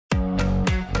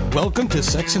Welcome to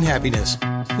Sex and Happiness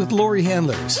with Lori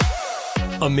Handlers.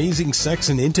 Amazing sex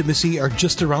and intimacy are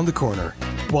just around the corner.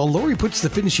 While Lori puts the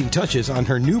finishing touches on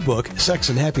her new book, Sex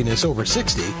and Happiness Over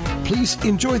 60, please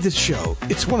enjoy this show.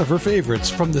 It's one of her favorites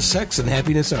from the Sex and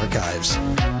Happiness archives.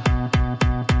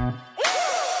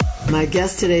 My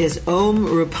guest today is Om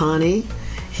Rupani.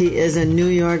 He is a New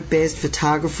York-based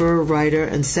photographer, writer,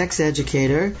 and sex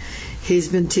educator. He's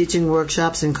been teaching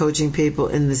workshops and coaching people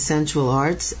in the sensual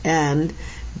arts and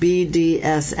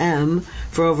BDSM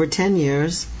for over 10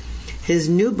 years. His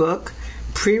new book,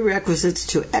 Prerequisites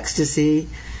to Ecstasy,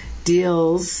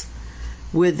 deals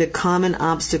with the common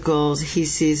obstacles he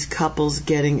sees couples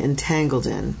getting entangled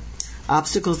in.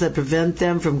 Obstacles that prevent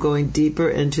them from going deeper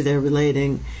into their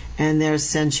relating and their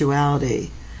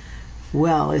sensuality.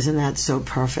 Well, isn't that so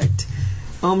perfect?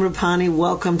 Om Rupani,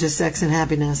 welcome to Sex and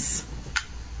Happiness.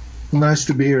 Nice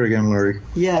to be here again, Lori.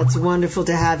 Yeah, it's wonderful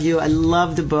to have you. I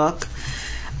love the book.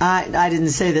 I didn't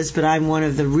say this, but I'm one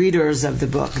of the readers of the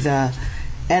book, the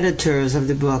editors of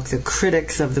the book, the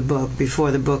critics of the book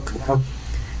before the book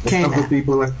came out. The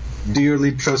people I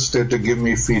dearly trusted to give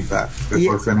me feedback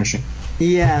before finishing.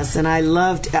 Yes, and I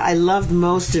loved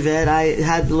most of it. I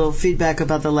had a little feedback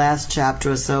about the last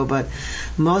chapter or so, but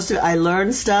most of it, I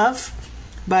learned stuff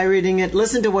by reading it.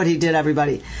 Listen to what he did,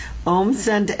 everybody. Om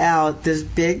sent out this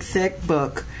big, thick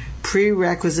book,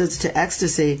 Prerequisites to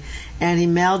Ecstasy, and he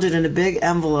mailed it in a big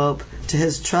envelope to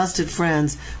his trusted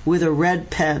friends with a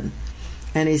red pen.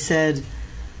 And he said,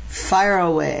 fire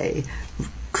away,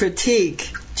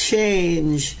 critique,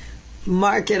 change,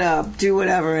 mark it up, do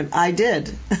whatever. And I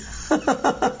did.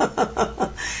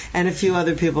 And a few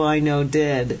other people I know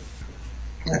did.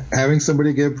 Having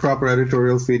somebody give proper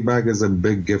editorial feedback is a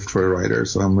big gift for a writer,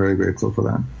 so I'm very grateful for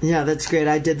that. Yeah, that's great.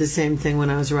 I did the same thing when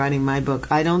I was writing my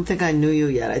book. I don't think I knew you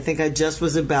yet. I think I just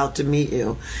was about to meet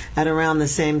you at around the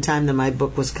same time that my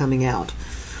book was coming out.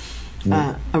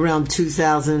 Around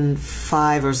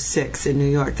 2005 or 6 in New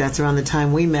York. That's around the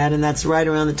time we met, and that's right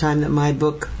around the time that my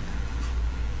book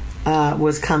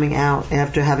was coming out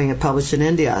after having it published in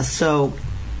India. So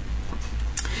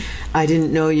I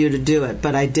didn't know you to do it,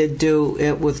 but I did do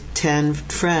it with 10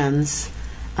 friends.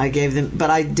 I gave them, but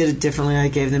I did it differently. I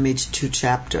gave them each 2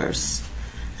 chapters,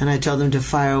 and I told them to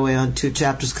fire away on 2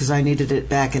 chapters because I needed it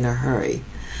back in a hurry.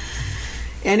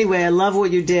 Anyway, I love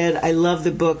what you did. I love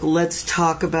the book. Let's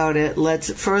talk about it.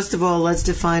 First of all, let's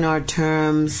define our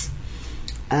terms.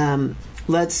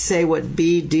 Let's say what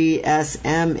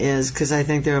BDSM is, because I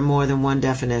think there are more than one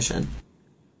definition.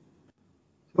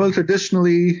 Well,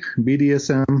 traditionally,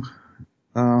 BDSM,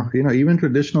 even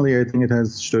traditionally, I think it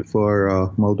has stood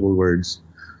for multiple words.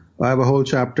 I have a whole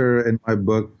chapter in my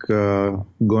book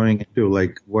going into,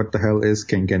 what the hell is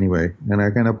kink anyway? And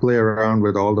I kind of play around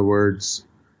with all the words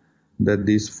that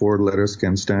these 4 letters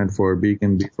can stand for. B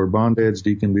can be for bondage,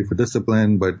 D can be for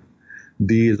discipline, but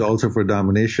D is also for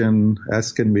domination,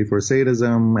 S can be for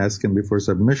sadism, S can be for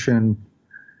submission,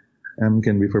 M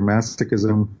can be for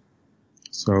masochism.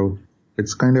 So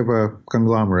it's kind of a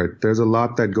conglomerate. There's a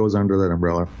lot that goes under that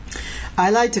umbrella.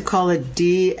 I like to call it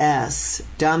DS,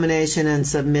 domination and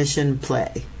submission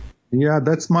play. Yeah,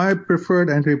 that's my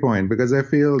preferred entry point because I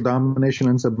feel domination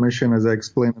and submission, as I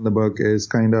explain in the book, is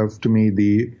kind of, to me,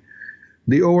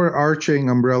 the overarching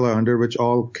umbrella under which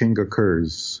all kink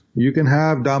occurs. You can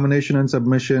have domination and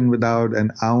submission without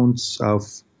an ounce of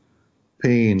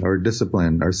pain or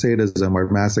discipline or sadism or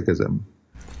masochism.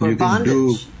 Or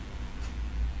bondage.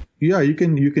 You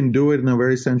can do it in a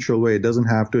very sensual way. It doesn't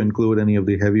have to include any of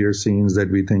the heavier scenes that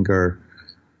we think are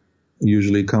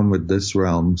usually come with this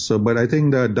realm. But I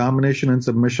think the domination and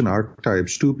submission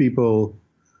archetypes, 2 people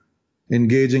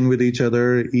engaging with each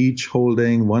other, each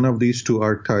holding one of these 2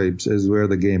 archetypes, is where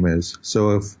the game is.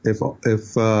 So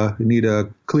if you need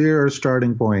a clearer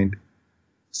starting point,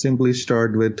 simply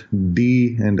start with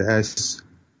D and S,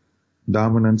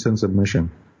 dominance and submission.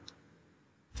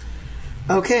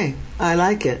 Okay, I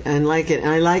like it. And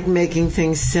I like making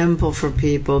things simple for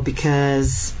people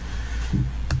because,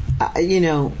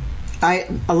 a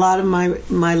lot of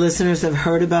my listeners have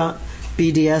heard about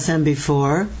BDSM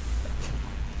before.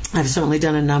 I've certainly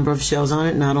done a number of shows on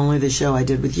it, not only the show I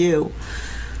did with you,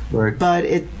 right, but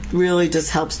it really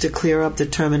just helps to clear up the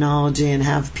terminology and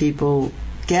have people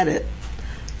get it,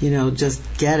 just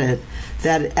get it.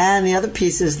 And the other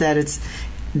piece is that it's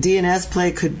DNS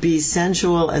play could be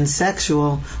sensual and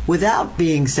sexual without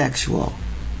being sexual.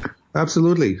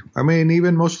 Absolutely. I mean,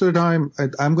 even most of the time,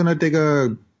 I'm going to take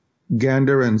a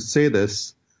gander and say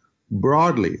this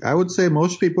broadly. I would say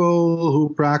most people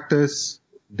who practice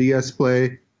DS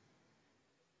play,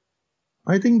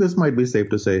 I think this might be safe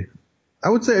to say, I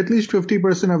would say at least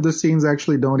 50% of the scenes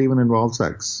actually don't even involve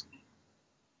sex.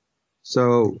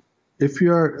 So if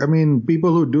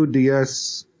people who do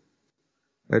DS,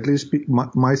 at least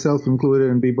myself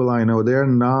included and people I know, they're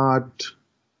not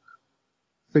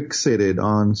fixated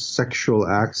on sexual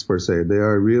acts per se. They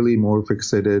are really more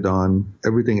fixated on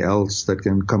everything else that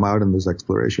can come out in this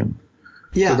exploration.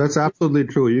 Yeah. So that's absolutely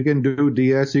true. You can do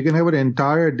DS. You can have an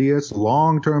entire DS,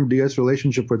 long-term DS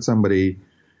relationship with somebody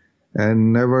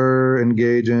and never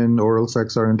engage in oral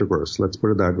sex or intercourse. Let's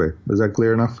put it that way. Is that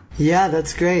clear enough? Yeah,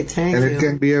 that's great. Thank you. And it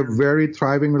can be a very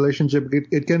thriving relationship.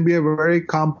 It can be a very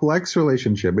complex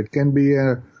relationship. It can be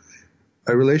a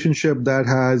relationship that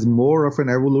has more of an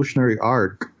evolutionary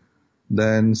arc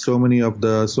than so many of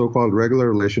the so-called regular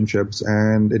relationships.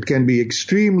 And it can be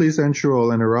extremely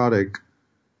sensual and erotic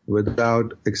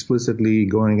without explicitly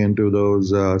going into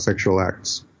those sexual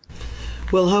acts.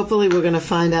 Well, hopefully we're going to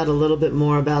find out a little bit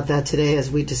more about that today as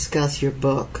we discuss your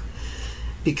book.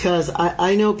 Because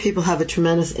I know people have a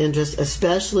tremendous interest,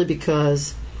 especially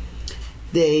because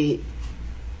they,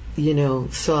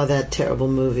 saw that terrible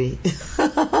movie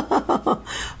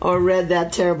or read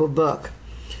that terrible book.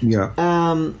 Yeah.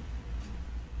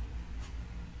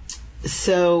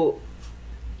 So,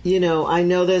 I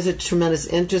know there's a tremendous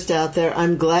interest out there.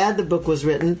 I'm glad the book was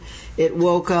written. It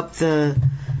woke up the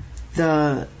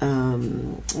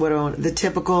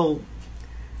typical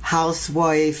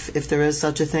housewife, if there is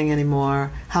such a thing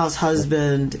anymore, house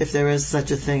husband, if there is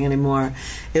such a thing anymore.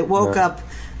 It woke up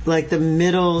like the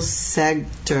middle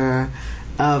sector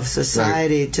of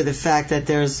society to the fact that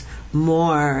there's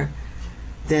more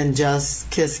than just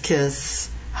kiss, kiss,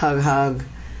 hug, hug,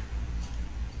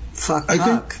 fuck. I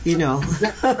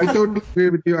totally agree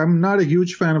with you. I'm not a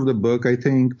huge fan of the book. I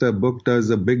think the book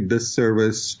does a big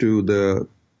disservice to the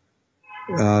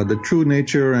true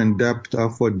nature and depth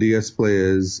of what DS play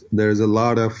is. There's a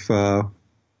lot of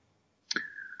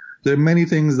there are many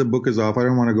things the book is off. I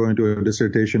don't want to go into a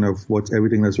dissertation of what's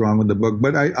everything that's wrong with the book,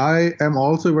 but I am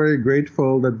also very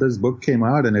grateful that this book came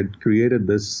out and it created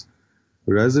this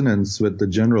resonance with the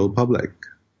general public.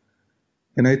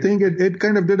 And I think it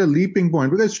kind of did a leaping point,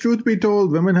 because truth be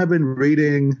told, women have been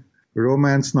reading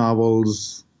romance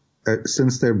novels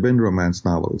since there have been romance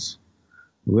novels.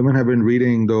 Women have been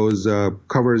reading those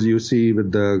covers you see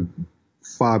with the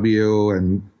Fabio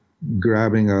and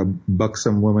grabbing a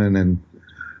buxom woman and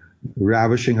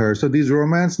ravishing her. So these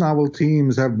romance novel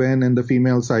themes have been in the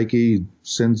female psyche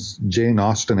since Jane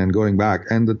Austen and going back.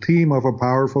 And the theme of a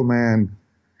powerful man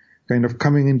kind of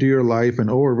coming into your life and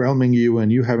overwhelming you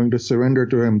and you having to surrender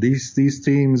to him, these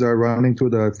themes are running through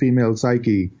the female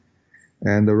psyche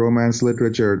and the romance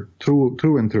literature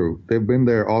through and through. They've been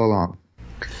there all along.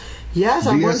 Yes,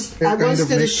 I once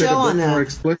did a show on that. More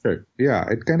explicit. Yeah,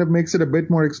 it kind of makes it a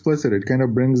bit more explicit. It kind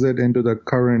of brings it into the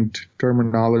current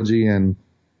terminology and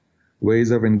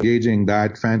ways of engaging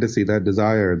that fantasy, that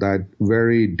desire, that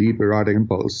very deep erotic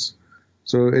impulse.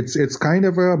 So it's kind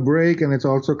of a break, and it's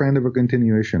also kind of a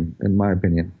continuation, in my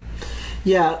opinion.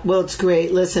 Yeah, well, it's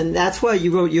great. Listen, that's why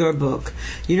you wrote your book.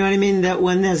 You know what I mean? That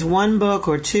when there's one book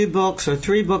or two books or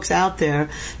three books out there,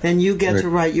 then you get to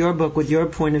write your book with your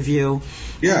point of view.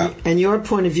 Yeah. And your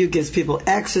point of view gives people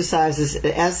exercises,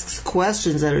 it asks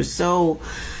questions that are so,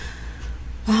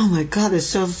 oh my God, they're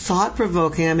so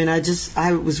thought-provoking. I mean, I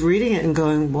was reading it and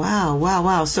going,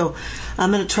 wow. So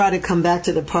I'm going to try to come back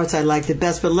to the parts I like the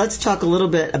best, but let's talk a little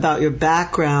bit about your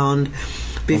background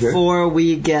before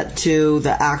we get to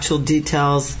the actual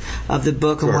details of the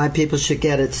book and why people should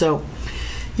get it. So,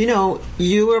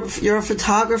 you're a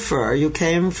photographer. You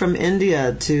came from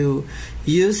India to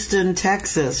Houston,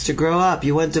 Texas to grow up.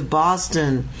 You went to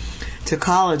Boston to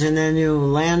college, and then you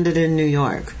landed in New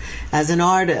York as an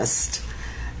artist.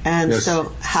 And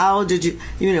so how did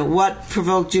what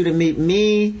provoked you to meet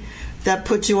me that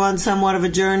put you on somewhat of a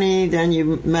journey? Then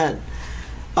you met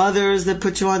others that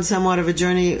put you on somewhat of a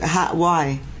journey.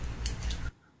 Why?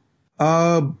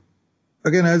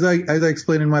 Again, as I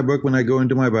explain in my book, when I go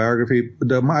into my biography,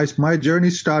 my journey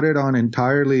started on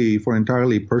entirely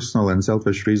personal and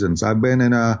selfish reasons. I've been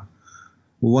in a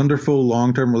wonderful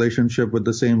long-term relationship with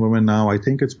the same woman now. I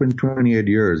think it's been 28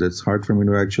 years. It's hard for me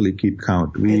to actually keep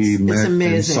count. We met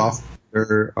in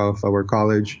sophomore of our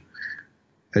college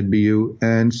at BU.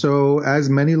 And so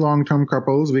as many long-term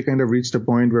couples, we kind of reached a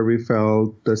point where we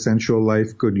felt the sensual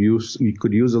life could use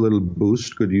a little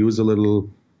boost, could use a little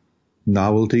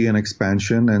novelty and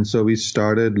expansion. And so we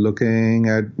started looking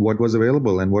at what was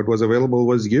available, and what was available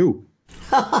was you.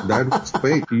 That was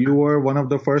great. You were one of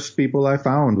the first people I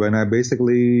found when I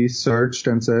basically searched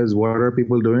and says, what are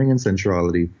people doing in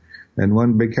sensuality? And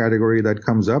one big category that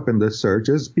comes up in this search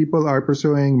is people are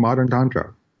pursuing modern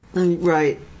tantra.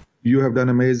 Right. You have done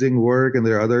amazing work, and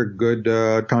there are other good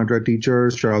Tantra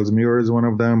teachers. Charles Muir is one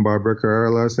of them, Barbara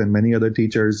Carreras, and many other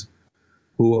teachers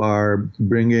who are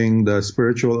bringing the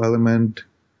spiritual element,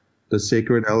 the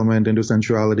sacred element into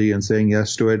sensuality and saying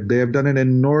yes to it. They have done an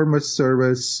enormous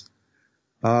service,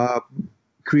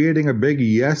 creating a big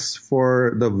yes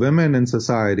for the women in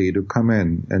society to come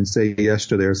in and say yes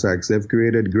to their sex. They've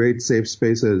created great safe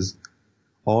spaces,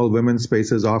 all women's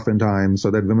spaces oftentimes,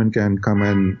 so that women can come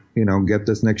and, get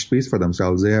this next piece for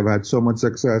themselves. They have had so much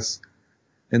success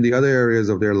in the other areas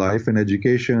of their life, in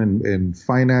education, in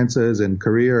finances, in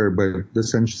career, but the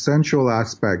sensual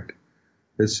aspect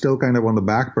is still kind of on the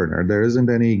back burner. There isn't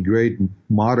any great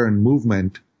modern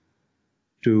movement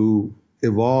to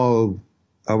evolve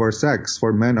our sex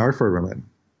for men or for women.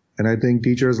 And I think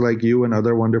teachers like you and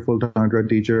other wonderful Tantra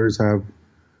teachers have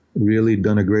really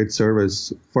done a great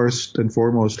service, first and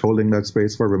foremost holding that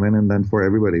space for women and then for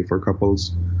everybody, for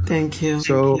couples. Thank you.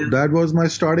 So that was my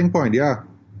starting point,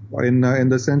 in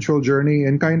the sensual journey,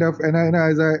 and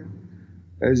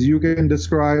as you can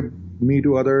describe me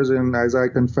to others, and as I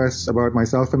confess about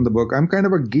myself in the book, I'm kind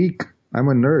of a geek. I'm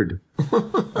a nerd.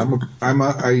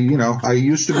 I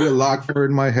used to be a lot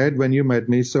in my head when you met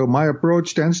me. So my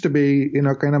approach tends to be,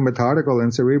 kind of methodical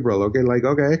and cerebral.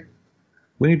 Okay,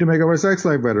 we need to make our sex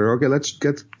life better. Okay, let's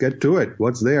get to it.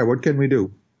 What's there? What can we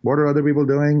do? What are other people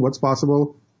doing? What's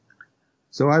possible?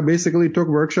 So I basically took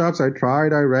workshops. I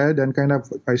tried, I read, and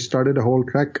I started a whole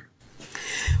trek.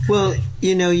 Well,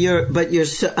 you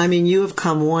have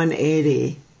come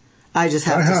 180. I just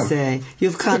have to say,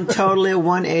 you've come totally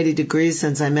 180 degrees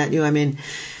since I met you. I mean,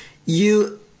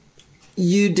 you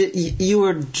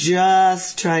were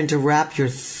just trying to wrap your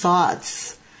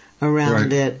thoughts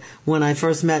around it when I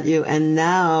first met you, and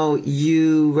now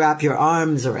you wrap your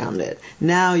arms around it.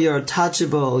 Now you're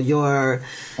touchable, you're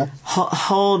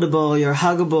holdable, you're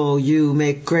huggable, you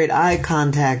make great eye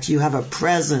contact, you have a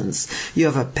presence, you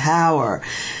have a power.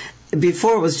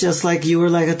 Before it was just like you were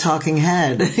like a talking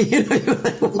head. You were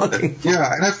like walking.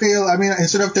 Yeah, and I feel,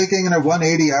 instead of taking a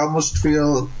 180, I almost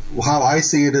feel how I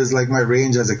see it is like my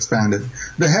range has expanded.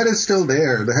 The head is still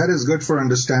there. The head is good for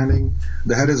understanding.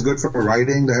 The head is good for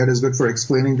writing. The head is good for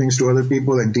explaining things to other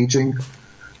people and teaching.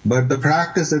 But the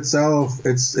practice itself,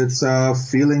 it's a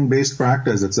feeling-based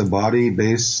practice. It's a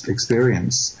body-based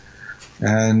experience.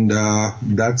 And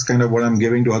that's kind of what I'm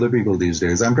giving to other people these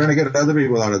days. I'm trying to get other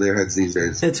people out of their heads these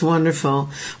days. It's wonderful.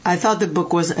 I thought the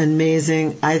book was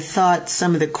amazing. I thought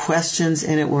some of the questions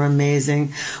in it were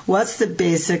amazing. What's the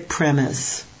basic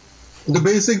premise? The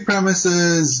basic premise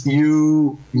is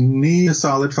you need a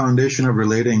solid foundation of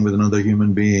relating with another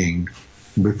human being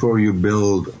before you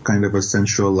build kind of a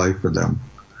sensual life with them.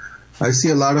 I see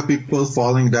a lot of people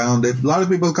falling down. A lot of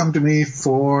people come to me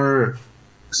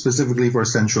specifically for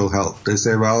sensual health. They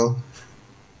say, well,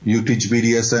 you teach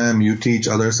BDSM, you teach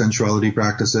other sensuality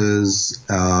practices,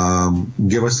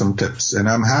 give us some tips. And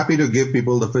I'm happy to give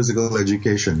people the physical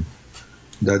education.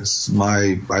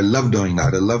 I love doing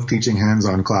that. I love teaching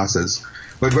hands-on classes.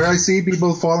 But where I see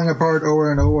people falling apart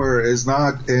over and over is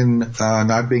not in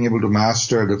not being able to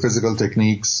master the physical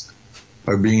techniques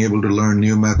or being able to learn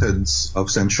new methods of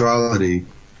sensuality.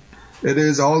 It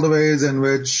is all the ways in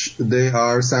which they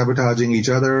are sabotaging each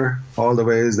other, all the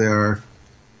ways they are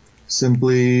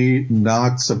simply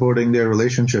not supporting their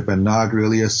relationship and not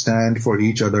really a stand for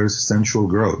each other's sensual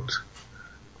growth.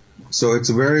 So it's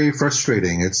very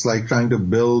frustrating. It's like trying to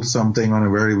build something on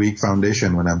a very weak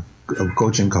foundation when I'm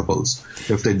coaching couples,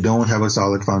 if they don't have a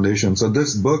solid foundation. So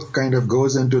this book kind of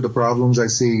goes into the problems I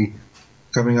see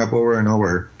coming up over and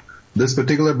over. This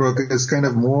particular book is kind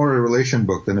of more a relation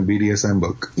book than a BDSM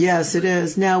book. Yes, it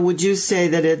is. Now, would you say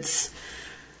that it's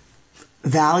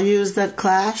values that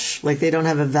clash, like they don't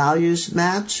have a values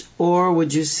match, or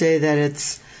would you say that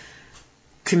it's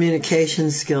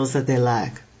communication skills that they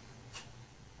lack?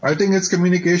 I think it's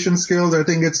communication skills. I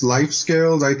think it's life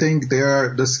skills. I think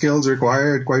the skills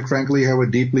required, quite frankly, have a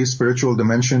deeply spiritual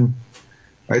dimension.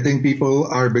 I think people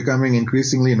are becoming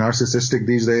increasingly narcissistic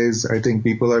these days. I think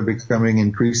people are becoming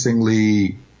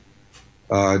increasingly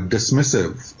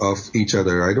dismissive of each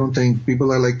other. I don't think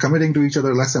people are like committing to each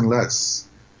other less and less.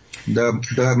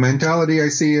 The mentality I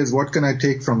see is, what can I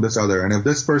take from this other? And if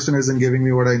this person isn't giving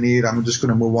me what I need, I'm just going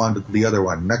to move on to the other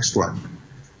one, next one.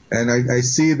 And I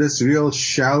see this real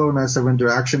shallowness of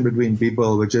interaction between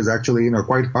people, which is actually,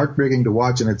 quite heartbreaking to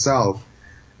watch in itself.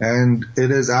 And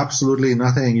it is absolutely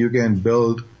nothing you can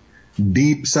build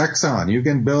deep sex on. You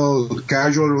can build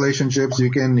casual relationships.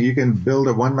 You can build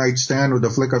a one-night stand with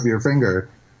a flick of your finger.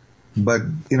 But,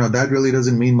 that really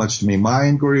doesn't mean much to me. My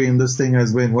inquiry in this thing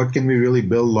has been, what can we really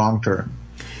build long-term?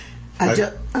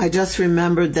 I just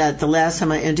remembered that the last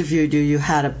time I interviewed you, you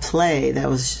had a play that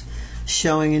was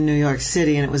showing in New York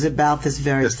City, and it was about this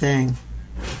very thing.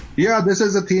 Yeah, this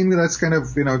is a theme that's kind of,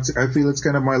 I feel it's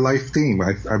kind of my life theme.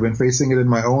 I've been facing it in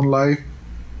my own life,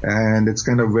 and it's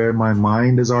kind of where my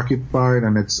mind is occupied,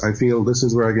 and I feel this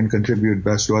is where I can contribute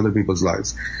best to other people's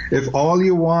lives. If all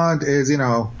you want is,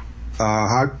 learn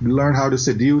how to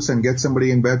seduce and get somebody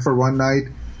in bed for one night,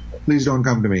 please don't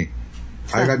come to me.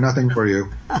 I got nothing for you.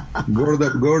 Go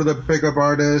to the pickup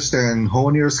artist and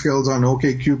hone your skills on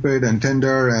OkCupid and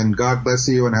Tinder, and God bless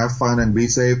you and have fun and be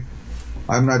safe.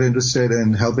 I'm not interested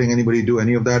in helping anybody do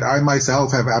any of that. I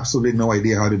myself have absolutely no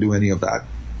idea how to do any of that.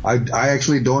 I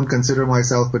actually don't consider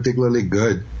myself particularly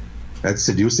good at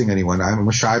seducing anyone. I'm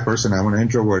a shy person. I'm an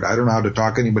introvert. I don't know how to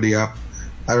talk anybody up.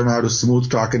 I don't know how to smooth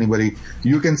talk anybody.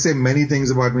 You can say many things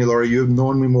about me, Laurie. You've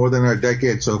known me more than a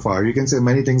decade so far. You can say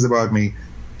many things about me.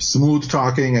 Smooth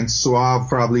talking and suave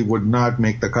probably would not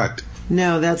make the cut.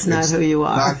 No, that's not who you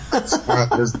are. That's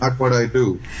not what I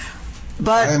do.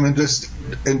 But I'm interested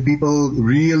in people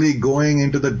really going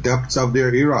into the depths of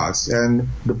their eros, and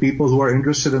the people who are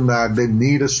interested in that, they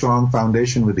need a strong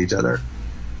foundation with each other.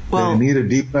 They need a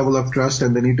deep level of trust,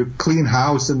 and they need to clean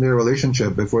house in their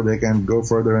relationship before they can go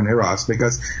further in eros,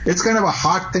 because it's kind of a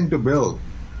hard thing to build.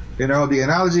 The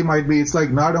analogy might be, it's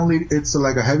like not only it's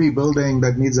like a heavy building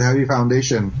that needs a heavy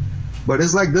foundation, but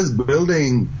it's like this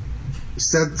building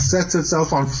sets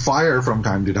itself on fire from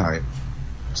time to time.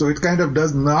 So it kind of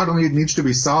does not only needs to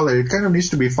be solid, it kind of needs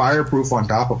to be fireproof on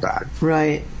top of that.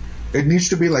 Right. It needs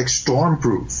to be like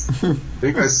stormproof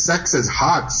because sex is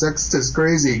hot, sex is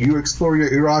crazy. You explore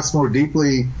your eros more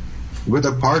deeply with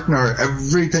a partner,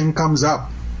 everything comes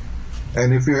up.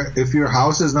 And if your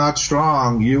house is not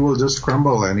strong, you will just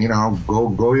crumble and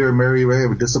go your merry way,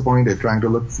 disappointed, trying to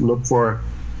look for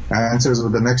answers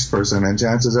with the next person. And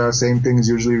chances are, same things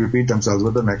usually repeat themselves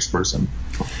with the next person.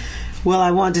 Well,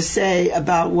 I want to say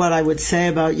about what I would say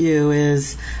about you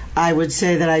is, I would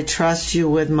say that I trust you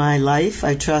with my life,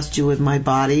 I trust you with my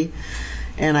body,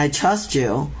 and I trust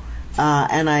you,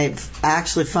 and I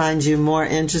actually find you more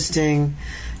interesting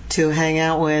to hang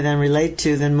out with and relate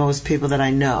to than most people that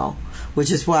I know, which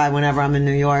is why whenever I'm in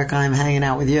New York, I'm hanging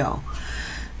out with you.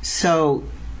 So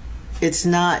it's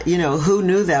not, who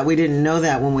knew that? We didn't know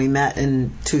that when we met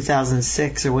in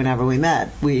 2006 or whenever we met.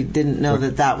 We didn't know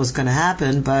that was going to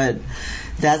happen, but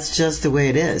that's just the way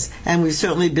it is. And we've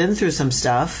certainly been through some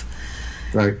stuff.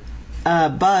 Right.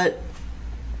 But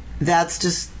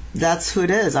that's who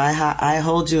it is. I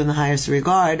hold you in the highest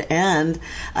regard, and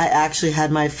I actually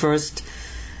had my first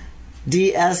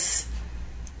DS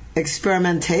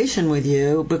experimentation with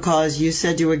you because you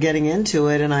said you were getting into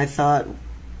it, and I thought,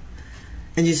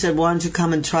 and you said, why don't you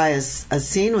come and try a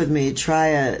scene with me, try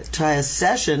a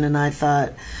session, and I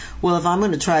thought, well, if I'm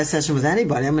going to try a session with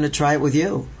anybody, I'm going to try it with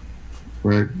you.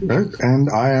 Right. And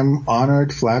I am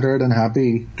honored, flattered, and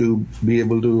happy to be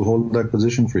able to hold that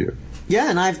position for you. Yeah,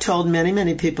 and I've told many,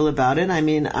 many people about it. I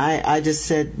mean, I just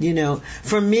said,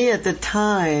 for me at the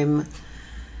time,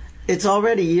 it's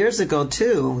already years ago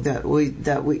too that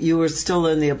you were still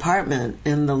in the apartment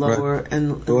in the lower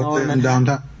in lower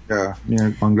Manhattan.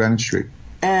 Downtown, on Granite Street.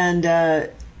 And I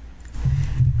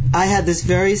had this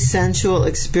very sensual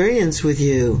experience with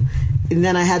you, and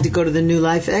then I had to go to the New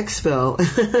Life Expo.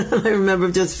 I remember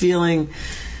just feeling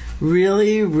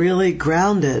really, really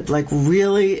grounded, like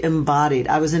really embodied.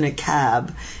 I was in a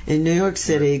cab in New York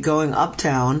City going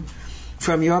uptown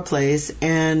from your place,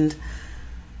 and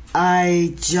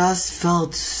I just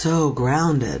felt so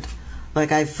grounded.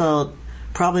 Like I felt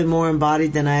probably more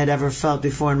embodied than I had ever felt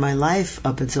before in my life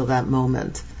up until that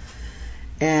moment.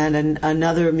 And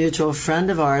another mutual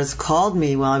friend of ours called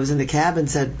me while I was in the cab and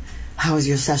said, "How was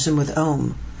your session with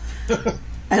Om?"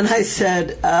 And I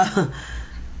said,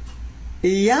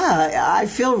 yeah, I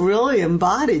feel really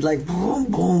embodied, like boom,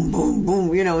 boom, boom,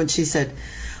 boom, and she said,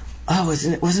 "Oh,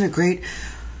 wasn't it great?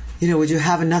 Would you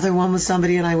have another one with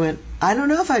somebody?" And I went, "I don't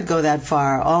know if I'd go that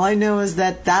far. All I know is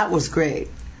that was great."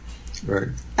 Right.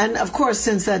 And of course,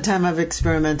 since that time, I've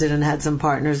experimented and had some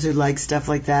partners who like stuff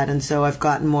like that, and so I've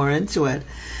gotten more into it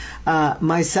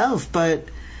myself. But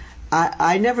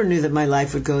I never knew that my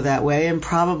life would go that way, and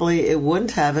probably it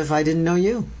wouldn't have if I didn't know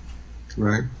you.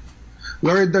 Right.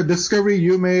 Laurie, the discovery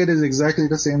you made is exactly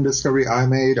the same discovery I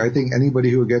made. I think anybody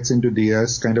who gets into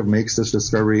DS kind of makes this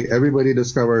discovery. Everybody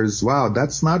discovers, wow,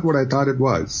 that's not what I thought it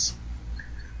was.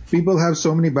 People have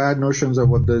so many bad notions of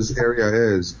what this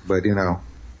area is, but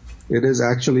it is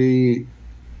actually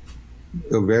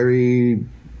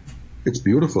it's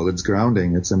beautiful, it's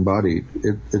grounding, it's embodied.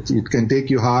 It can take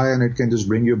you high and it can just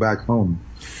bring you back home.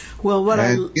 Well,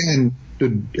 again, to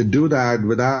do that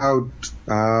without,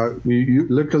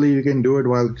 you can do it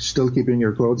while still keeping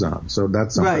your clothes on. So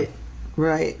that's something.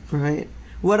 Right.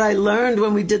 What I learned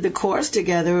when we did the course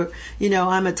together,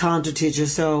 I'm a Tantra teacher,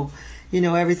 so,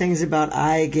 everything's about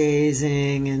eye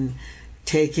gazing and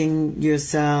taking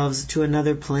yourselves to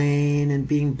another plane and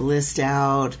being blissed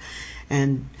out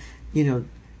and,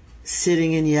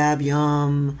 sitting in Yab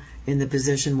Yum in the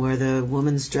position where the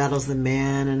woman straddles the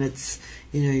man, and it's,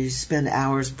 you spend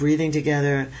hours breathing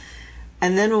together.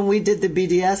 And then when we did the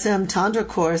BDSM Tantra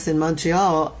course in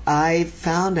Montreal, I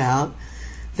found out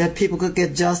that people could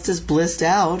get just as blissed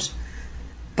out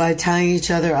by tying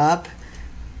each other up.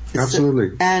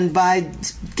 Absolutely. And by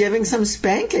giving some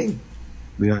spanking.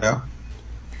 Yeah.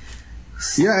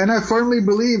 Yeah, and I firmly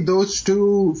believe those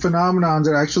two phenomenons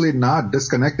are actually not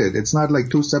disconnected. It's not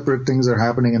like two separate things are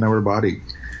happening in our body.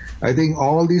 I think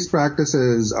all these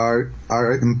practices are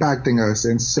impacting us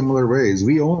in similar ways.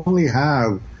 We only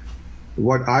have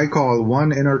what I call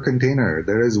one inner container.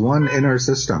 There is one inner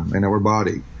system in our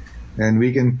body. And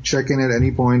we can check in at any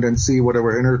point and see what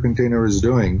our inner container is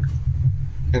doing.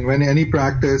 And when any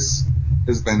practice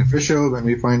is beneficial, when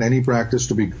we find any practice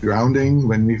to be grounding,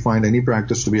 when we find any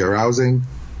practice to be arousing,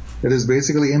 it is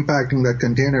basically impacting that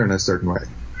container in a certain way.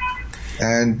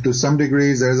 And to some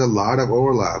degrees, there's a lot of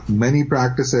overlap. Many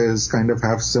practices kind of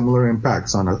have similar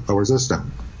impacts on our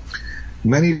system.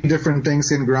 Many different things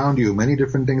can ground you. Many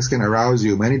different things can arouse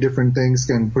you. Many different things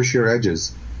can push your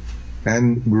edges.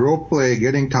 And rope play,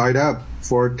 getting tied up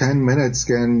for 10 minutes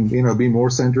can, be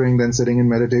more centering than sitting in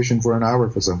meditation for an hour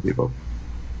for some people.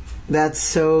 That's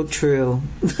so true.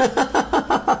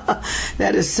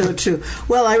 That is so true.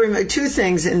 Well, I remember two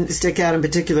things stick out in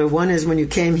particular. One is when you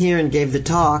came here and gave the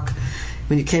talk,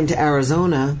 when you came to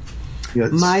Arizona,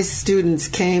 yes. My students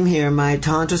came here, my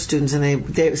Tantra students, and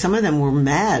they some of them were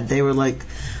mad. They were like,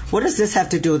 what does this have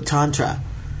to do with Tantra?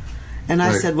 And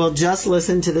I said, well, just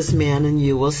listen to this man and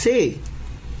you will see.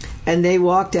 And they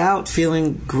walked out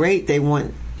feeling great. They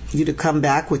want you to come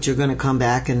back, which you're going to come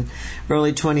back in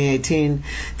early 2018.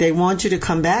 They want you to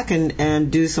come back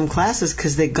and do some classes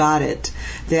because they got it.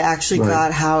 They actually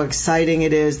got how exciting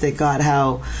it is. They got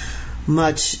how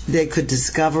much they could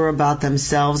discover about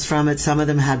themselves from it. Some of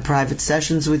them had private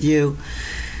sessions with you.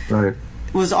 Right.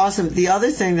 It was awesome. The other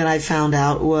thing that I found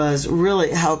out was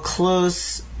really how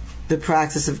close the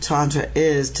practice of Tantra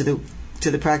is to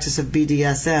the practice of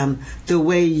BDSM, the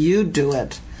way you do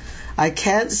it. I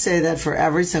can't say that for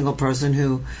every single person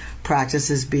who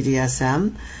practices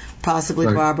BDSM. Possibly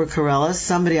Barbara Carrellas,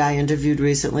 somebody I interviewed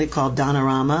recently called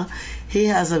Dhanarama. He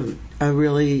has a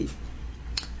really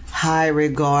high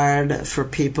regard for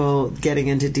people getting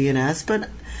into DNS, but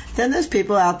then there's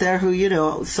people out there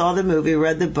who, saw the movie,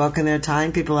 read the book, and they're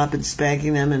tying people up and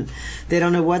spanking them, and they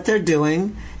don't know what they're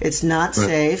doing. It's not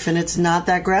safe, and it's not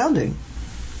that grounding.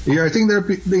 Yeah, I think there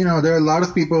are a lot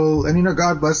of people, and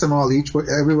God bless them all.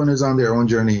 Everyone is on their own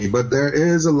journey, but there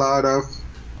is a lot of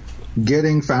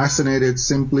getting fascinated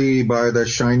simply by the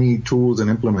shiny tools and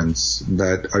implements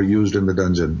that are used in the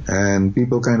dungeon, and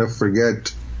people kind of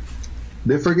forget.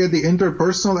 They forget the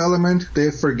interpersonal element. They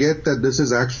forget that this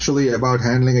is actually about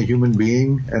handling a human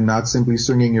being and not simply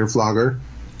swinging your flogger.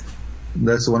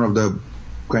 That's one of the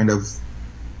kind of,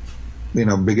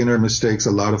 beginner mistakes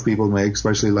a lot of people make,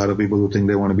 especially a lot of people who think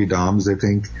they want to be DOMs. They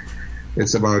think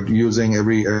it's about using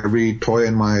every toy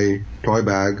in my toy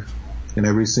bag in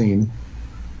every scene.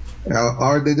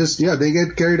 Or they just, they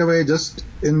get carried away just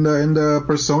in the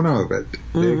persona of it.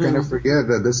 They kind of forget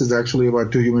that this is actually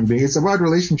about two human beings. It's about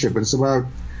relationship. It's about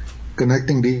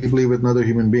connecting deeply with another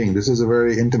human being. This is a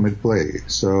very intimate play.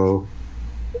 So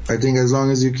I think as long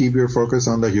as you keep your focus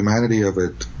on the humanity of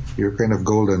it, you're kind of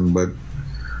golden. But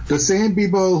the same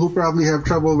people who probably have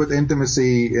trouble with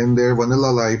intimacy in their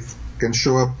vanilla life can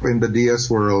show up in the DS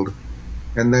world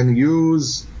and then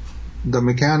use the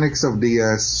mechanics of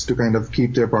DS to kind of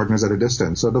keep their partners at a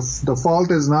distance. So the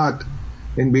fault is not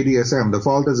in BDSM. The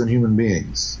fault is in human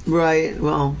beings. Right.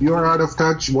 Well, you are out of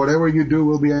touch. Whatever you do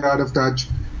will be out of touch.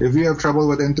 If you have trouble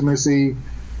with intimacy,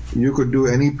 you could do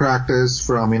any practice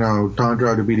from,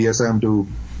 Tantra to BDSM to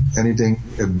anything,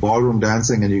 ballroom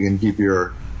dancing, and you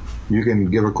can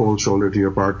give a cold shoulder to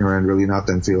your partner and really not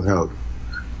then feel held.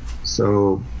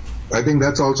 So I think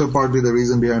that's also partly the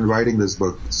reason behind writing this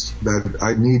book, that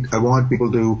I want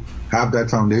people to have that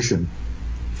foundation,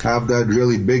 have that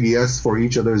really big yes for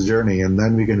each other's journey, and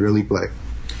then we can really play.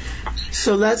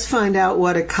 So let's find out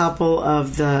what a couple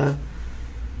of the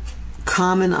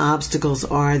common obstacles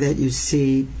are that you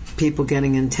see people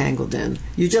getting entangled in.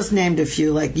 You just named a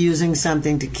few, like using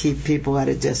something to keep people at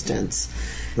a distance,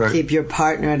 keep your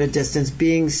partner at a distance,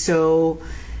 being so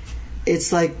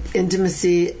it's like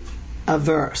intimacy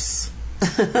averse.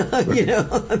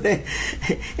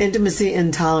 Intimacy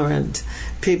intolerant.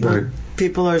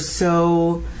 People are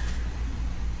so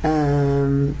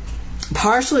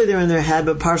partially they're in their head,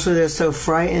 but partially they're so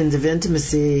frightened of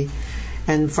intimacy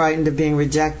and frightened of being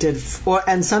rejected,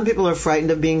 and some people are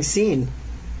frightened of being seen.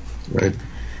 Right.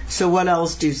 So what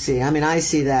else do you see? I mean, I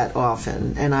see that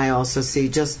often, and I also see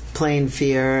just plain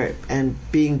fear and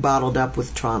being bottled up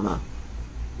with trauma.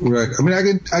 Right. I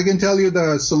mean, I can tell you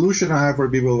the solution I have for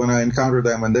people when I encounter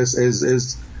them, and this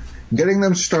is getting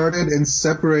them started in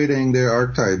separating their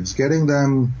archetypes, getting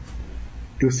them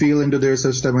to feel into their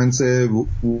system and say,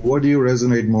 what do you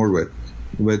resonate more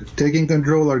with taking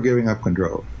control or giving up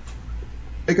control?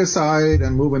 Take a side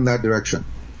and move in that direction.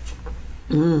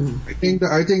 I think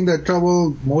the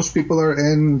trouble most people are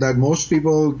in, that most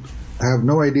people have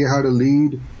no idea how to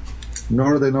lead,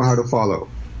 nor do they know how to follow.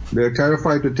 They're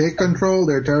terrified to take control,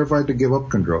 they're terrified to give up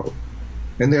control.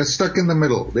 And they're stuck in the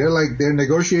middle. They're like, their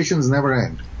negotiations never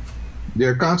end.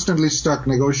 They're constantly stuck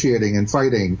negotiating and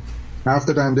fighting. Half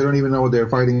the time they don't even know what they're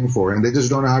fighting for, and they just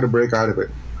don't know how to break out of it.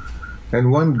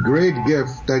 And one great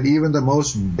gift that even the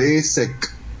most basic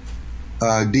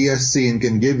DS scene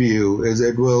can give you is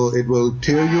it will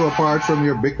tear you apart from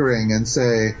your bickering and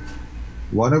say,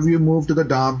 one of you move to the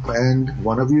dom end,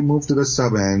 one of you move to the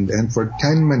sub end, and for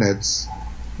 10 minutes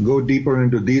go deeper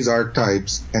into these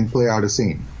archetypes and play out a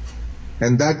scene.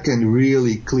 And that can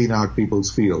really clean out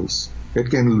people's fields. It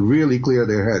can really clear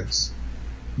their heads.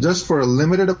 Just for a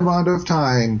limited amount of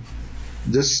time,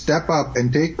 just step up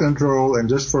and take control, and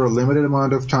just for a limited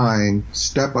amount of time,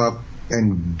 step up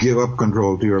and give up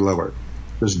control to your lover.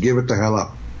 Just give it the hell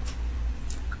up.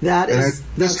 Having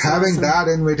awesome. That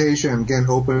invitation can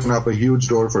open up a huge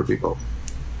door for people.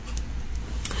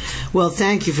 Well,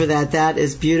 thank you for that. That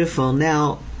is beautiful.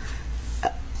 Now,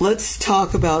 let's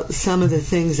talk about some of the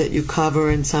things that you cover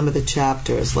in some of the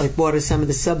chapters. Like, what are some of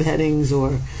the subheadings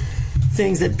or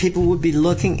things that people would be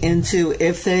looking into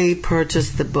if they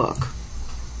purchase the book?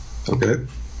 Okay.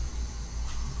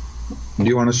 Do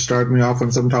you want to start me off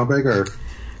on some topic, or?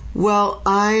 Well,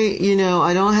 I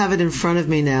don't have it in front of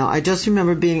me now. I just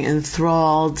remember being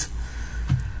enthralled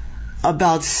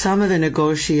about some of the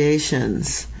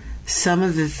negotiations, some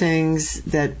of the things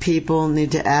that people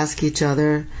need to ask each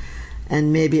other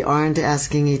and maybe aren't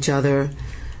asking each other.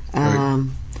 Right.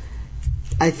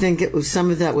 I think it was some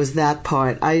of that was that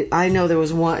part. I know there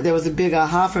was a big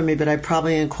aha for me, but I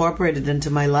probably incorporated it into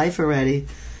my life already.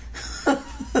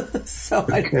 So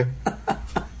okay.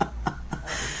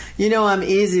 I'm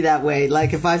easy that way.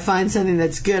 Like, if I find something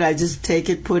that's good, I just take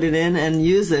it, put it in, and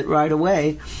use it right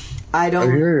away. I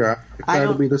hear you. I try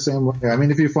to be the same way. I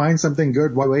mean, if you find something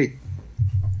good, why wait?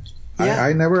 Yeah.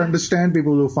 I never understand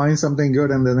people who find something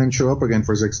good and then show up again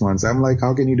for 6 months. I'm like,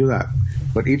 how can you do that?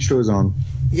 But each to his own.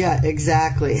 Yeah,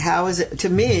 exactly. How is it? To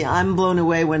me, I'm blown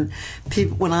away when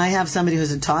I have somebody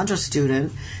who's a Tantra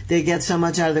student, they get so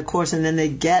much out of the course, and then they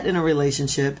get in a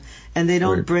relationship and they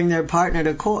don't bring their partner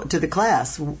to the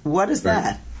class. What is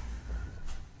that?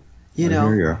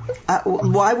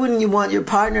 Why wouldn't you want your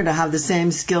partner to have the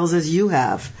same skills as you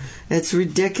have? It's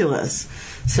ridiculous.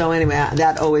 So anyway,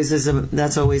 that's always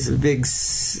a big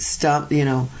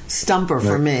stumper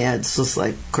for me. It's just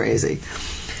like crazy.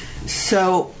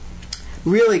 So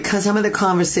really, some of the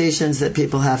conversations that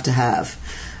people have to have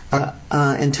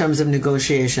in terms of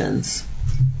negotiations.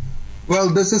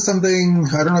 Well, this is something,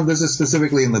 I don't know if this is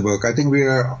specifically in the book. I think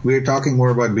we're talking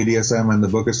more about BDSM, and the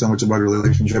book is so much about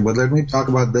relationship. But let me talk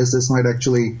about this. This might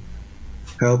actually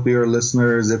help your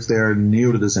listeners if they're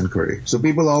new to this inquiry. So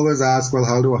people always ask, well,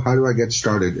 how do I get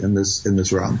started in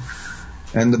this realm?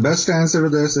 And the best answer to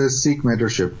this is seek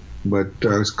mentorship. But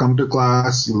come to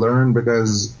class, learn,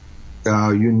 because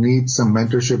you need some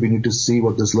mentorship. You need to see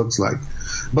what this looks like.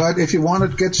 But if you want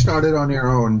to get started on your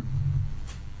own,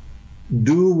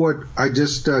 do what I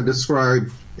just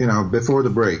described, before the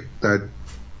break. That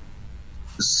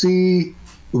see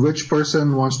which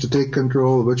person wants to take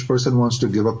control, which person wants to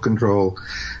give up control.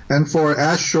 And for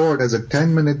as short as a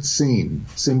 10-minute scene,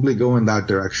 simply go in that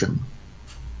direction.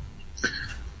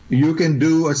 You can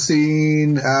do a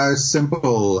scene as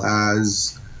simple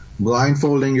as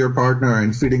blindfolding your partner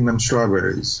and feeding them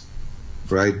strawberries,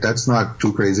 right? That's not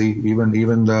too crazy.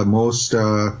 Even the most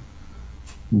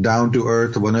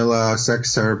down-to-earth vanilla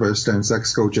sex therapist and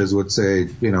sex coaches would say,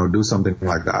 do something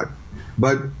like that.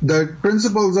 But the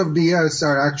principles of DS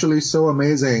are actually so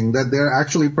amazing that they're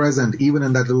actually present even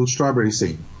in that little strawberry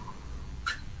scene.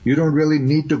 You don't really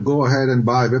need to go ahead and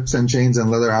buy whips and chains and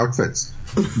leather outfits.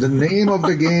 The name of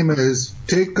the game is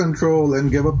take control and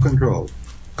give up control.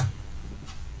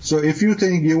 So if you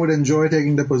think you would enjoy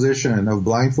taking the position of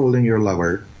blindfolding your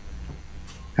lover,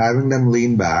 having them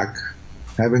lean back,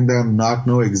 having them not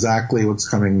know exactly what's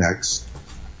coming next,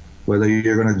 whether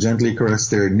you're going to gently caress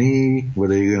their knee,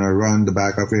 whether you're going to run the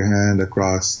back of your hand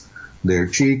across their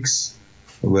cheeks,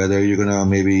 whether you're going to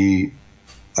maybe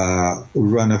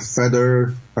run a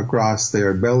feather across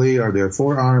their belly or their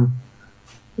forearm,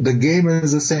 the game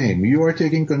is the same. You are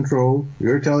taking control.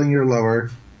 You're telling your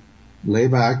lover, lay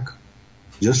back,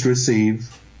 just receive,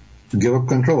 give up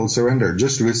control, surrender.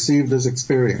 Just receive this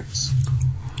experience.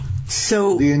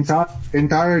 So the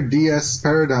entire DS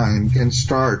paradigm can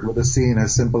start with a scene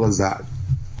as simple as that.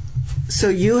 So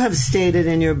you have stated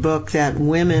in your book that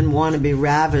women want to be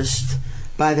ravished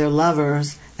by their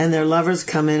lovers, and their lovers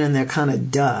come in and they're kind of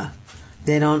duh.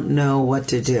 They don't know what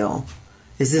to do.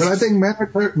 Is this? But I think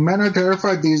men are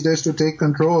terrified these days to take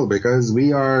control because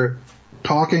we are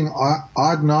talking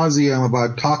ad nauseum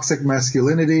about toxic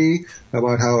masculinity,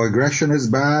 about how aggression is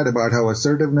bad, about how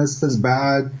assertiveness is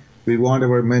bad. We want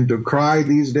our men to cry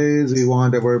these days. We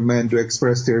want our men to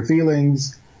express their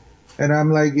feelings. And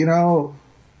I'm like, you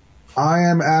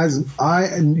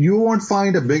won't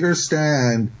find a bigger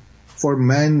stand for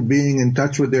men being in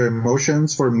touch with their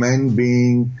emotions, for men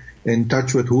being in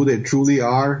touch with who they truly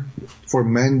are, for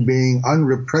men being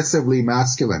unrepressively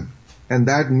masculine. And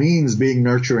that means being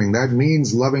nurturing. That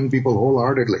means loving people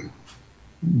wholeheartedly.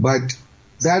 But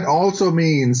that also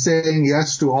means saying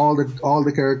yes to all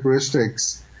the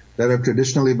characteristics that have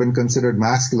traditionally been considered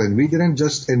masculine. We didn't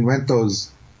just invent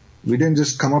those. We didn't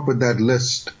just come up with that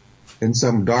list in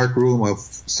some dark room of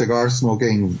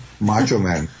cigar-smoking macho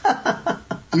men.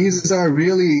 These are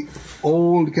really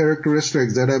old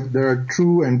characteristics that are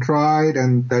true and tried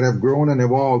and that have grown and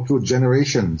evolved through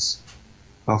generations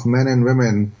of men and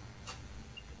women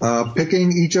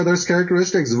picking each other's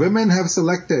characteristics. Women have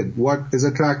selected what is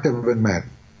attractive in men.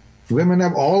 Women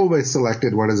have always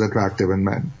selected what is attractive in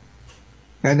men.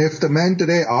 And if the men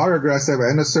today are aggressive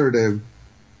and assertive,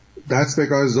 that's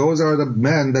because those are the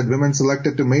men that women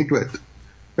selected to mate with.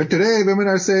 But today, women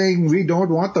are saying, we don't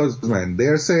want those men. They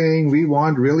are saying, we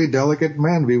want really delicate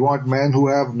men. We want men who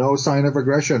have no sign of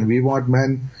aggression. We want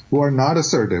men who are not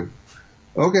assertive.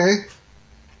 Okay.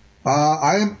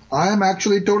 I am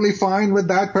actually totally fine with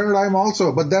that paradigm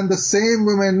also. But then the same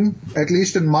women, at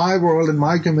least in my world, in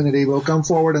my community, will come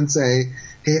forward and say,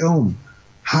 hey,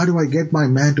 how do I get my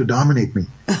man to dominate me?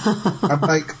 I'm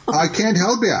like, I can't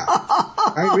help you.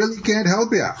 I really can't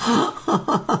help you.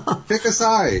 Pick a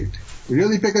side.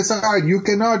 Really pick a side. You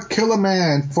cannot kill a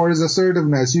man for his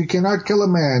assertiveness. You cannot kill a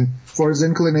man for his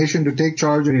inclination to take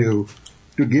charge of you,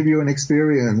 to give you an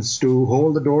experience, to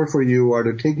hold the door for you, or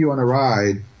to take you on a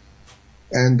ride,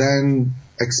 and then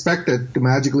expect it to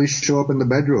magically show up in the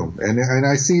bedroom. And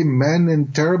I see men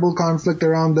in terrible conflict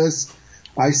around this.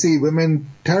 I see women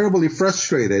terribly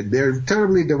frustrated. They're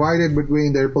terribly divided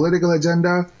between their political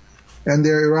agenda and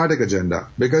their erotic agenda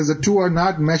because the two are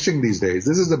not meshing these days.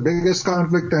 This is the biggest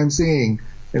conflict I'm seeing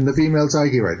in the female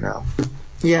psyche right now.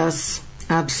 Yes,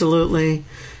 absolutely.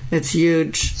 It's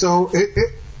huge. So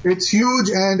it's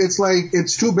huge, and it's like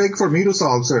it's too big for me to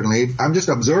solve, certainly. I'm just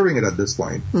observing it at this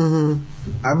point.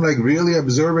 Mm-hmm. I'm like really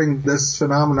observing this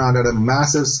phenomenon at a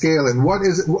massive scale. And what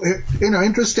is,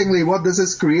 interestingly, what this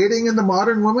is creating in the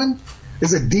modern woman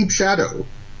is a deep shadow.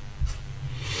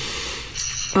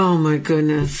 Oh, my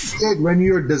goodness. When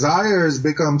your desires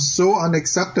become so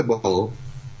unacceptable,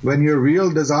 when your real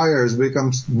desires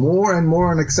become more and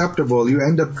more unacceptable, you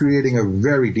end up creating a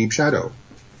very deep shadow.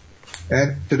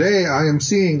 And today I am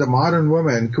seeing the modern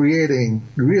woman creating,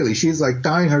 really, she's like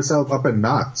tying herself up in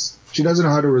knots. She doesn't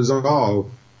know how to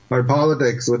resolve her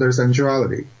politics with her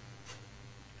sensuality.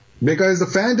 Because the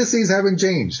fantasies haven't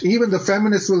changed. Even the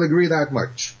feminists will agree that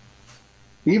much.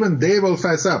 Even they will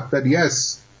fess up that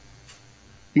yes,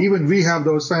 even we have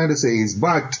those fantasies,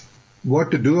 but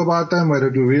what to do about them, whether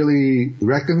to really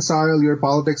reconcile your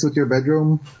politics with your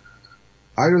bedroom,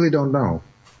 I really don't know.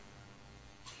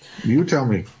 You tell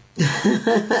me.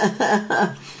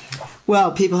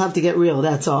 Well, people have to get real,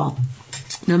 that's all.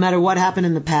 No matter what happened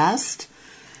in the past,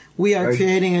 we are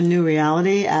creating a new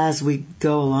reality as we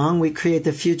go along. We create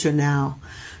the future now.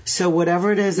 So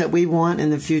whatever it is that we want in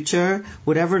the future,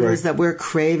 whatever it is that we're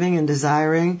craving and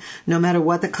desiring, no matter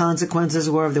what the consequences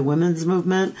were of the women's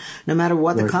movement, no matter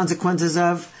what the consequences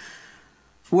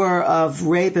were of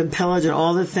rape and pillage and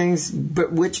all the things,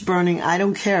 witch burning, I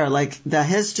don't care. Like, the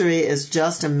history is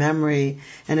just a memory,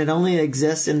 and it only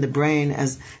exists in the brain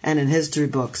and in history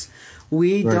books.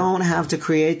 We don't have to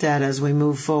create that as we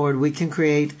move forward. We can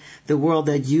create the world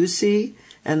that you see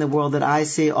and the world that I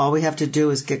see. All we have to do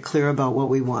is get clear about what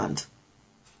we want.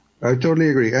 I totally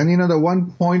agree. And the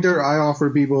one pointer I offer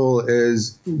people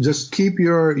is just keep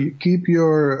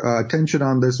your attention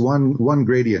on this one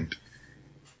gradient.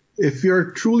 If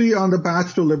you're truly on the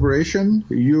path to liberation,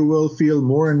 you will feel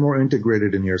more and more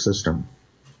integrated in your system.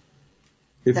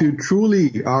 If you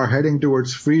truly are heading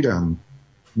towards freedom,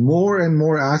 more and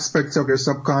more aspects of your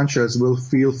subconscious will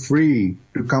feel free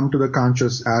to come to the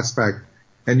conscious aspect,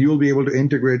 and you'll be able to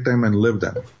integrate them and live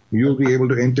them. You'll be able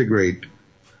to integrate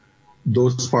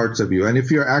those parts of you. And if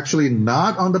you're actually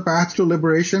not on the path to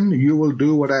liberation, you will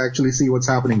do what I actually see what's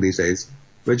happening these days,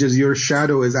 which is your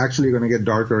shadow is actually going to get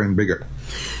darker and bigger.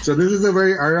 So this is a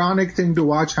very ironic thing to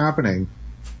watch happening,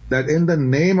 that in the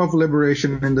name of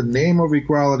liberation, in the name of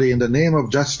equality, in the name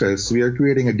of justice, we are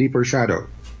creating a deeper shadow.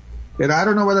 And I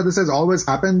don't know whether this has always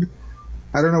happened.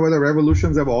 I don't know whether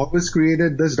revolutions have always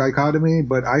created this dichotomy,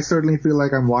 but I certainly feel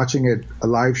like I'm watching it, a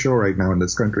live show right now in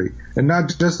this country. And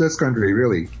not just this country,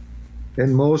 really.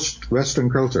 In most Western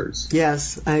cultures.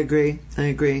 Yes, I agree.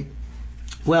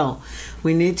 Well,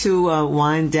 we need to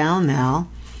wind down now,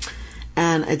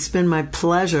 and it's been my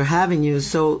pleasure having you.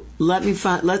 So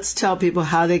let's tell people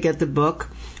how they get the book,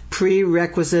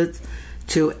 Prerequisite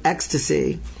to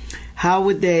Ecstasy. How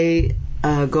would they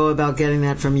go about getting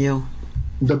that from you?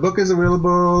 The book is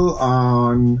available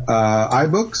on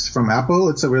iBooks from Apple.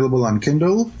 It's available on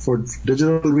Kindle for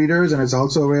digital readers, and it's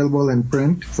also available in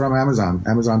print from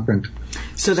Amazon Print.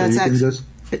 So that's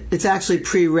it's actually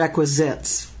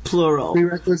prerequisites, plural.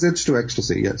 Prerequisites to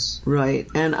Ecstasy, yes. Right.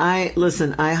 And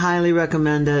I highly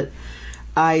recommend it.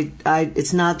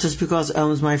 It's not just because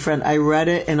Elm's my friend. I read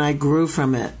it and I grew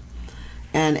from it.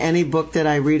 And any book that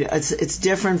I read, it's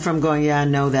different from going, yeah, I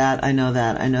know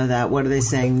that. What are they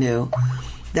saying new?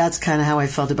 That's kind of how I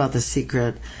felt about The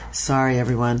Secret. Sorry,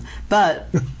 everyone. But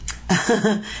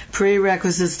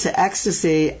Prerequisites to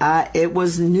Ecstasy, it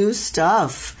was new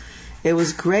stuff. It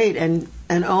was great. And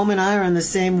Om and I are in the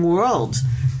same world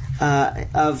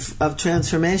of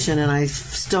transformation, and I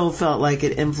still felt like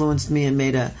it influenced me and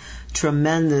made a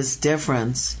tremendous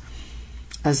difference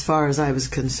as far as I was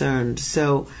concerned.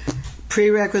 So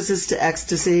Prerequisites to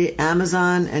Ecstasy,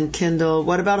 Amazon and Kindle.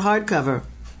 What about hardcover?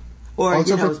 Or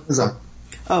also for Amazon.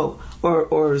 Oh,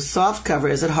 or soft cover.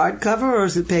 Is it hardcover or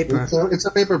is it paper? It's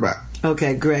a paperback.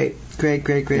 Okay, great.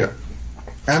 Yeah.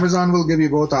 Amazon will give you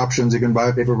both options. You can buy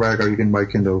a paperback or you can buy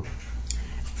Kindle.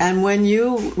 And when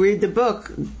you read the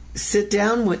book, sit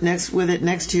down with it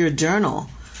next to your journal,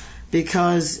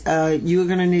 because you're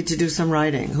going to need to do some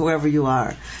writing, whoever you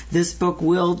are. This book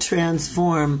will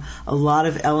transform a lot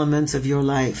of elements of your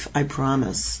life, I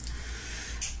promise.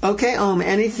 Okay, Om,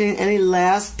 any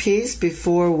last piece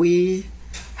before we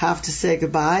have to say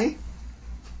goodbye?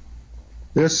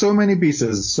 There's so many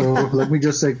pieces, so let me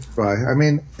just say goodbye. I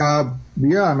mean,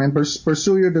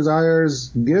 pursue your desires.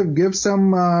 Give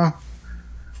some.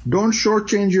 Don't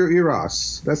shortchange your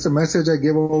eros. That's the message I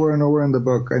give over and over in the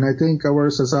book. And I think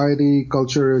our society,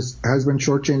 culture has been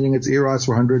shortchanging its eros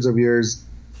for hundreds of years.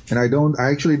 And I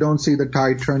actually don't see the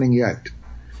tide turning yet.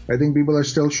 I think people are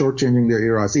still shortchanging their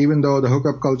eros. Even though the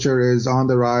hookup culture is on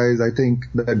the rise, I think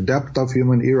the depth of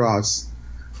human eros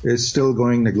is still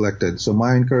going neglected. So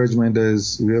my encouragement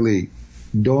is really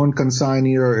don't consign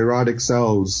your erotic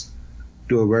selves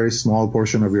to a very small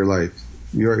portion of your life.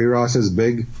 Your eros is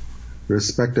big.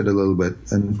 Respect it a little bit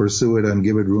and pursue it and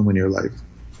give it room in your life.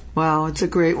 Wow, it's a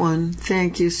great one.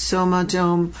 Thank you so much,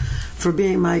 Om, for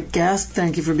being my guest.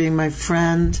 Thank you for being my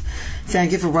friend.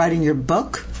 Thank you for writing your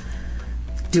book,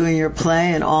 doing your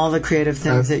play, and all the creative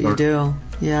things that you do.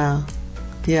 Yeah.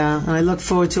 And I look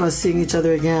forward to us seeing each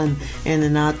other again in the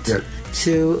not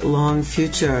too long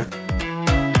future.